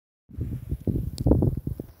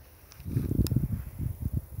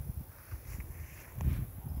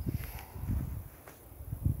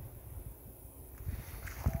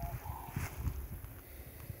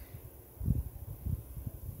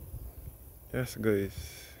Yes, guys.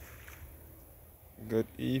 Good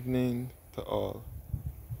evening to all.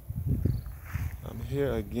 I'm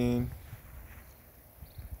here again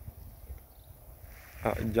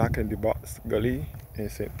at Jack in the Box Gully in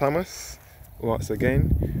St. Thomas once again,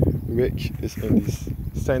 which is in the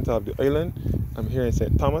center of the island. I'm here in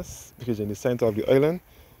St. Thomas because in the center of the island,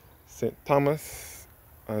 St. Thomas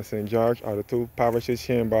and St. George are the two parishes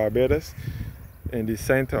here in Barbados in the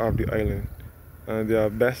center of the island. And they are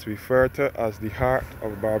best referred to as the heart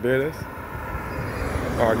of Barbados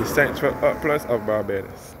or the central uplands of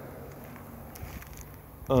Barbados.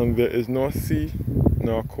 And there is no sea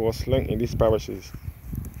nor coastline in these parishes.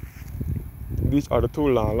 These are the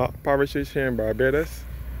two landlocked parishes here in Barbados,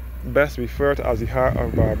 best referred to as the heart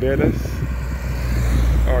of Barbados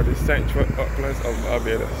or the central uplands of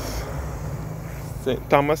Barbados. St.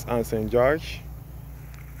 Thomas and St. George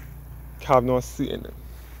have no sea in them.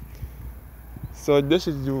 So this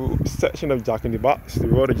is the section of Jack in the Box, the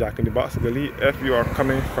road of Jack in the Box Gully, if you are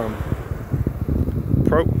coming from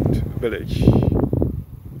Prout Village.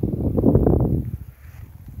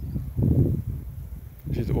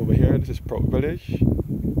 This is over here, this is Prout Village. You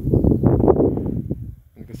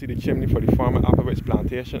can see the chimney for the former Applewood's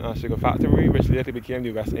Plantation and Sugar Factory, which later became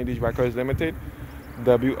the West Indies Records Limited,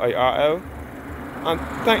 WIRL. And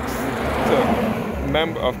thanks to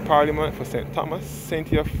Member of Parliament for St. Thomas,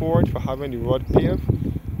 Cynthia Ford, for having the road paved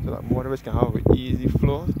so that motorists can have an easy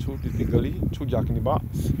flow through the gully, through Jack in the Box.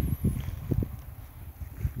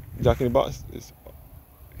 Jack in the Box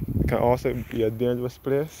can also be a dangerous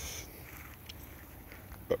place,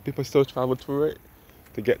 but people still travel through it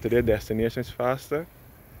to get to their destinations faster.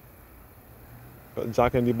 But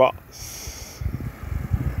Jack in the Box,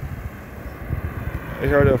 I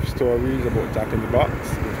heard of stories about Jack in the Box.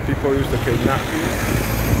 People used to kidnap you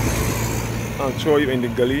and throw you in the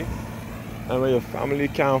gully, and when your family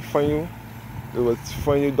can't find you, they will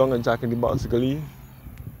find you down in Jack in the Box Gully.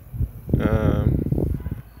 And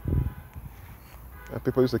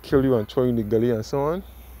people used to kill you and throw you in the gully and so on.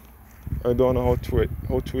 I don't know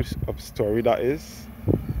how true of story that is,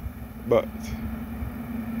 but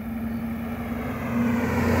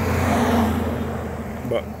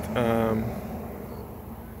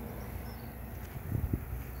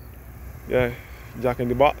yeah, Jack in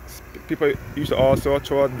the Box. People used to also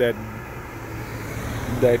throw dead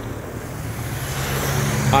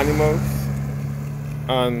animals,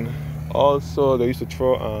 and also they used to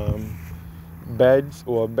throw beds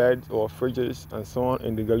or fridges and so on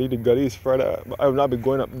in the gully. The gully is further, but I will not be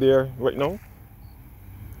going up there right now.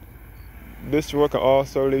 This road can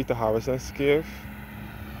also lead to Harrison's Cave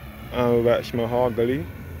and Wetchman Hall Gully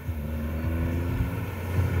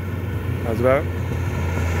as well.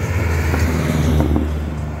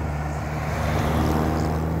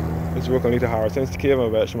 This road can lead to Harrison's Cave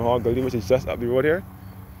and Wetchman Hall Gully, which is just up the road here.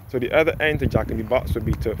 So the other end to Jack in the Box would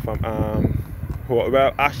be from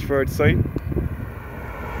Ashford side.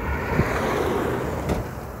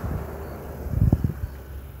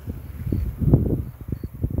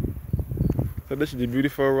 So this is the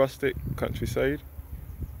beautiful rustic countryside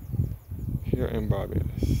here in Barbados.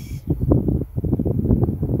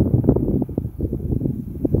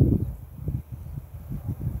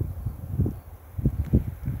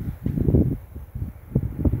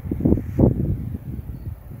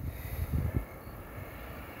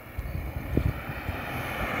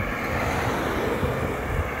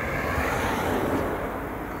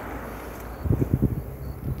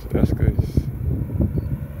 So that's good.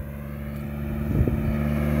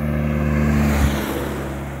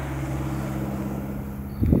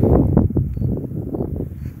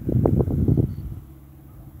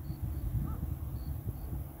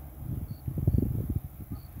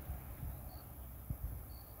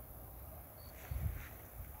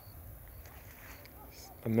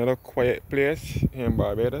 Another quiet place here in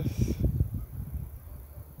Barbados.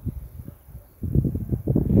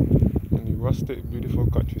 In the rustic, beautiful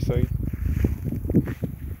countryside.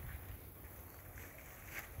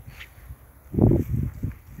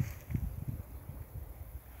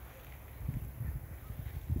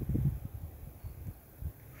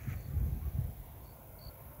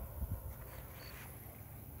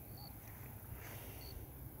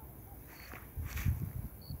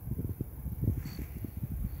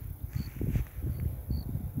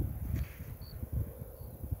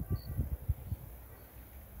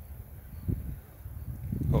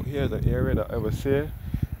 Out here is an area that I would say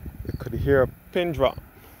you could hear a pin drop.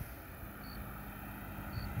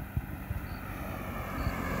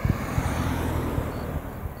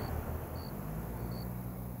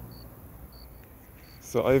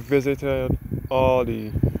 So I visited all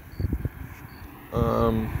the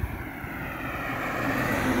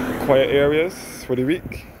quiet areas for the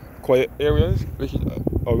week. Quiet areas, which is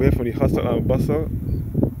away from the hustle and bustle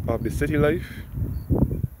of the city life.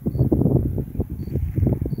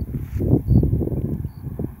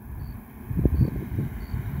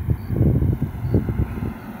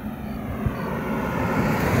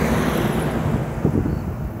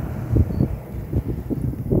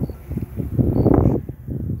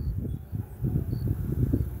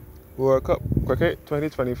 World Cup Cricket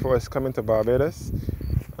 2024 is coming to Barbados,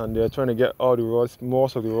 and they're trying to get all the roads,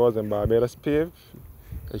 most of the roads in Barbados paved,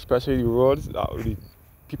 especially the roads that the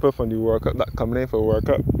people from the World Cup that coming in for World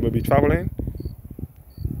Cup will be traveling.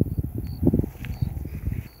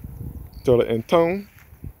 So in town,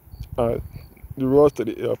 the roads to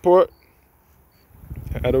the airport,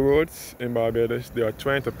 and other roads in Barbados, they are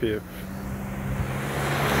trying to pave.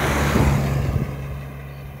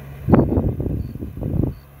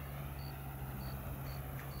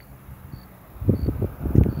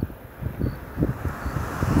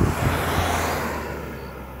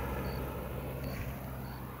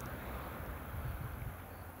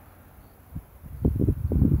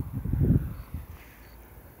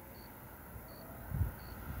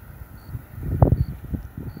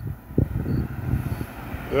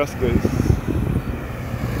 Yes, guys.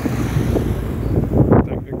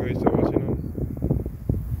 Thank you guys for watching.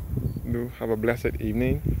 Do have a blessed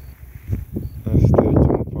evening, and stay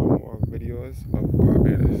tuned for more videos of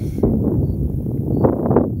Barbados.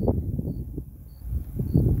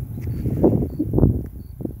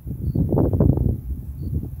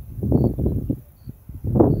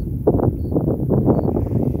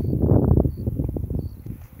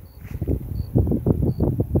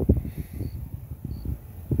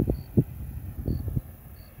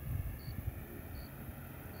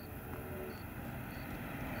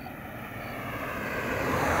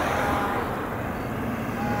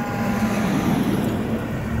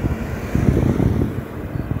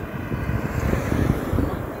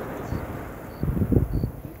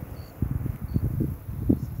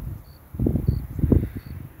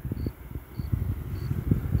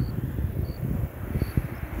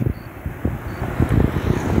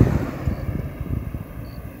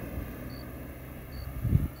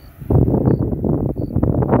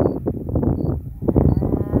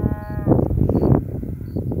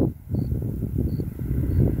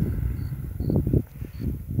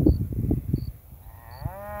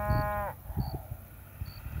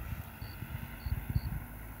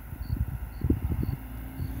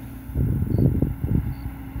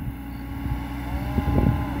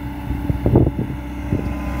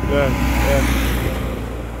 Yeah, yeah.